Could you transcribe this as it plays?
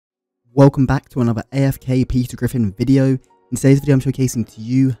Welcome back to another AFK Peter Griffin video. In today's video I'm showcasing to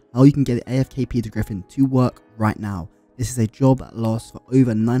you how you can get the AFK Peter Griffin to work right now. This is a job that lasts for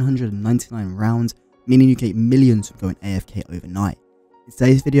over 999 rounds, meaning you get millions from going AFK overnight. In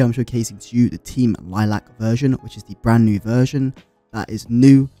today's video I'm showcasing to you the Team Lilac version, which is the brand new version that is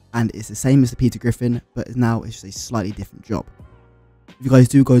new and it's the same as the Peter Griffin, but now it's just a slightly different job. If you guys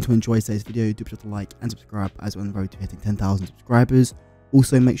do go to enjoy today's video, do be sure to like and subscribe as we're on the road to hitting 10,000 subscribers.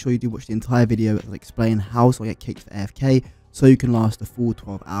 Also, make sure you do watch the entire video as I explain how to get kicked for AFK so you can last the full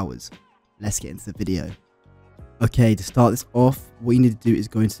 12 hours. Let's get into the video. Okay, to start this off, what you need to do is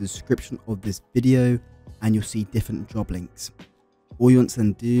go into the description of this video and you'll see different job links. All you want to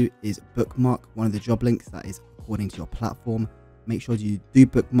then do is bookmark one of the job links that is according to your platform. Make sure you do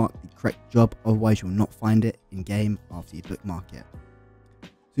bookmark the correct job, otherwise you will not find it in game after you bookmark it. As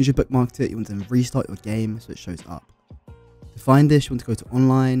soon as you bookmarked it, you want to then restart your game so it shows up. To find this, you want to go to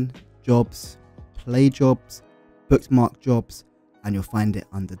online, jobs, play jobs, bookmark jobs, and you'll find it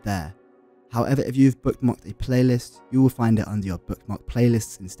under there. However, if you've bookmarked a playlist, you will find it under your bookmark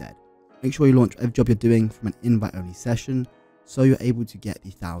playlists instead. Make sure you launch every job you're doing from an invite only session so you're able to get the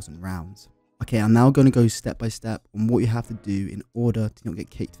 1000 rounds. Okay, I'm now going to go step by step on what you have to do in order to not get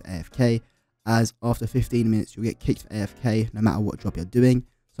kicked for AFK, as after 15 minutes you'll get kicked for AFK no matter what job you're doing.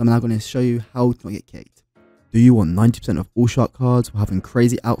 So I'm now going to show you how to not get kicked. Do you want 90% of all shark cards while having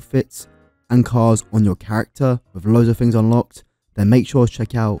crazy outfits and cars on your character with loads of things unlocked? Then make sure to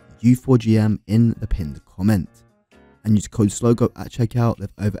check out U4GM in the pinned comment. And use code SLOGO at checkout. They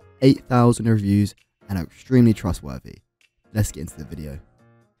have over 8,000 reviews and are extremely trustworthy. Let's get into the video.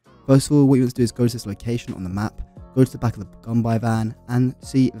 First of all, what you want to do is go to this location on the map, go to the back of the gun buy van and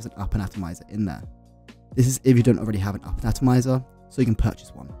see if there's an up and atomizer in there. This is if you don't already have an up and atomizer, so you can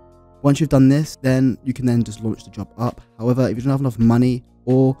purchase one. Once you've done this, then you can then just launch the job up. However, if you don't have enough money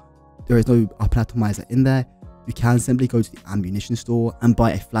or there is no up and atomizer in there, you can simply go to the ammunition store and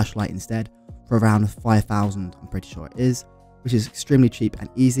buy a flashlight instead for around 5,000, I'm pretty sure it is, which is extremely cheap and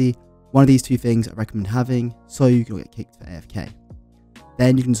easy. One of these two things I recommend having so you can get kicked for AFK.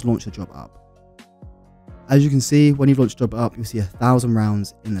 Then you can just launch the job up. As you can see, when you've launched the job up, you'll see 1,000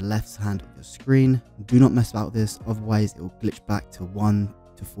 rounds in the left hand of your screen. Do not mess about with this, otherwise it will glitch back to 1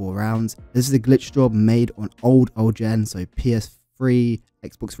 to 4 rounds. This is a glitch job made on old gen, so PS3,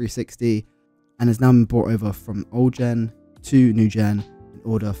 Xbox 360, and has now been brought over from old gen to new gen in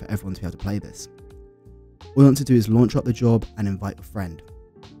order for everyone to be able to play this. All you want to do is launch up the job and invite a friend.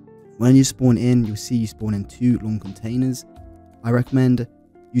 When you spawn in, you'll see you spawn in 2 long containers. I recommend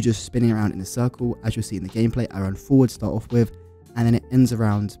you just spinning around in a circle, as you'll see in the gameplay. I run forward to start off with, and then it ends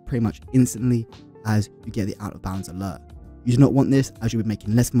around pretty much instantly as you get the out of bounds alert. You do not want this, as you'll be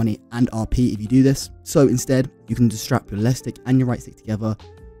making less money and RP if you do this. So instead, you can just strap your left stick and your right stick together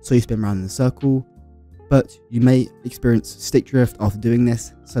so you spin around in a circle. But you may experience stick drift after doing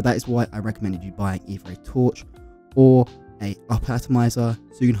this, so that is why I recommended you buying either a torch or a up atomizer,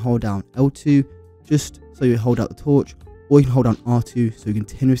 so you can hold down L2 just so you hold out the torch, or you can hold down R2 so you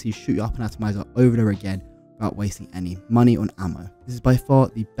continuously shoot your up and atomizer over and over again without wasting any money on ammo. This is by far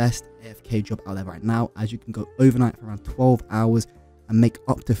the best AFK job out there right now, as you can go overnight for around 12 hours and make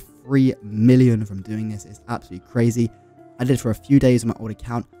up to 3 million from doing this. It's absolutely crazy. I did it for a few days on my old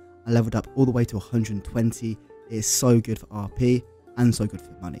account. I leveled up all the way to 120. It is so good for RP and so good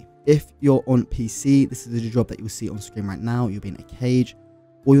for money. If you're on PC, this is the job that you'll see on screen right now. You'll be in a cage.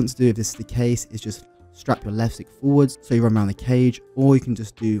 All you want to do if this is the case is just strap your left stick forwards so you run around the cage, or you can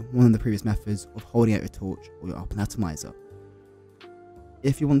just do one of the previous methods of holding out your torch or your up and atomizer.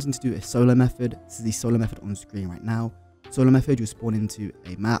 If you're wanting to do a solo method, this is the solo method on screen right now. Solo method, you'll spawn into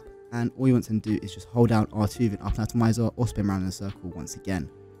a map, and all you want to do is just hold down R2 with an up and atomizer or spin around in a circle once again.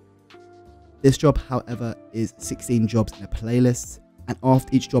 This job, however, is 16 jobs in a playlist, and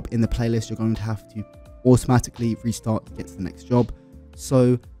after each job in the playlist, you're going to have to automatically restart to get to the next job.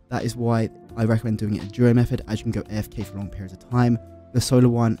 So that is why I recommend doing it a duo method, as you can go AFK for long periods of time. The solo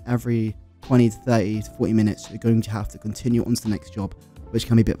one, every 20 to 30 to 40 minutes, you're going to have to continue on to the next job, which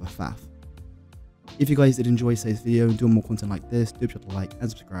can be a bit of a faff. If you guys did enjoy today's video and doing more content like this, do be sure to like and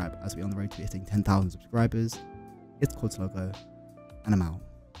subscribe as we're on the road to hitting 10,000 subscribers. It's called Slogo, and I'm out.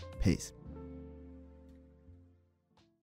 Peace.